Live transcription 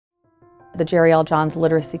The Jerry L. Johns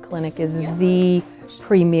Literacy Clinic is the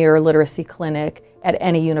premier literacy clinic at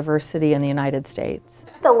any university in the United States.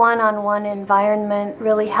 The one-on-one environment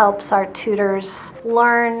really helps our tutors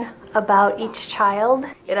learn about each child.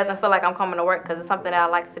 It doesn't feel like I'm coming to work because it's something that I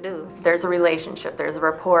like to do. There's a relationship, there's a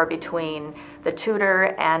rapport between the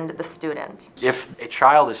tutor and the student. If a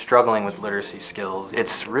child is struggling with literacy skills,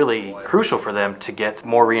 it's really crucial for them to get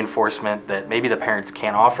more reinforcement that maybe the parents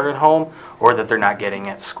can't offer at home or that they're not getting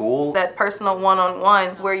at school. That personal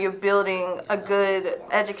one-on-one where you're building a good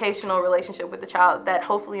educational relationship with the child that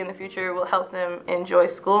hopefully in the future will help them enjoy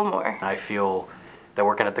school more. I feel that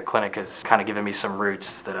working at the clinic has kind of given me some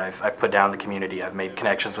roots that I've put down in the community. I've made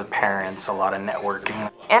connections with parents, a lot of networking.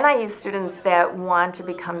 NIU students that want to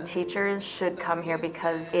become teachers should come here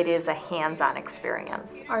because it is a hands-on experience.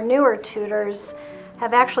 Our newer tutors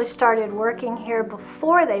have actually started working here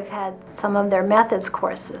before they've had some of their methods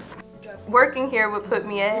courses. Working here would put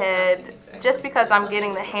me ahead just because I'm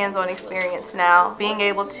getting the hands-on experience now, being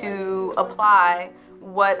able to apply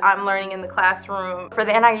what I'm learning in the classroom. For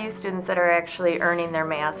the NIU students that are actually earning their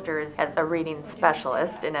master's as a reading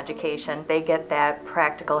specialist in education, they get that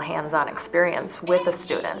practical hands-on experience with a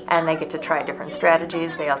student and they get to try different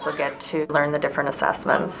strategies. They also get to learn the different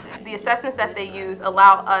assessments. The assessments that they use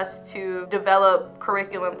allow us to develop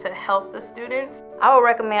curriculum to help the students. I would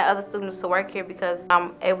recommend other students to work here because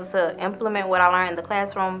I'm able to implement what I learned in the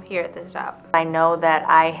classroom here at this job. I know that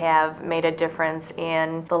I have made a difference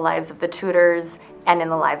in the lives of the tutors and in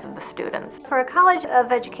the lives of the students. For a College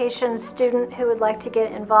of Education student who would like to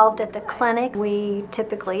get involved at the clinic, we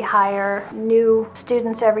typically hire new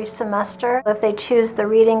students every semester. If they choose the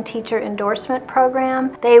Reading Teacher Endorsement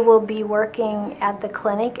Program, they will be working at the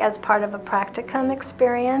clinic as part of a practicum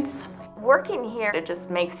experience. Working here, it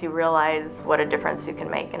just makes you realize what a difference you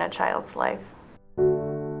can make in a child's life.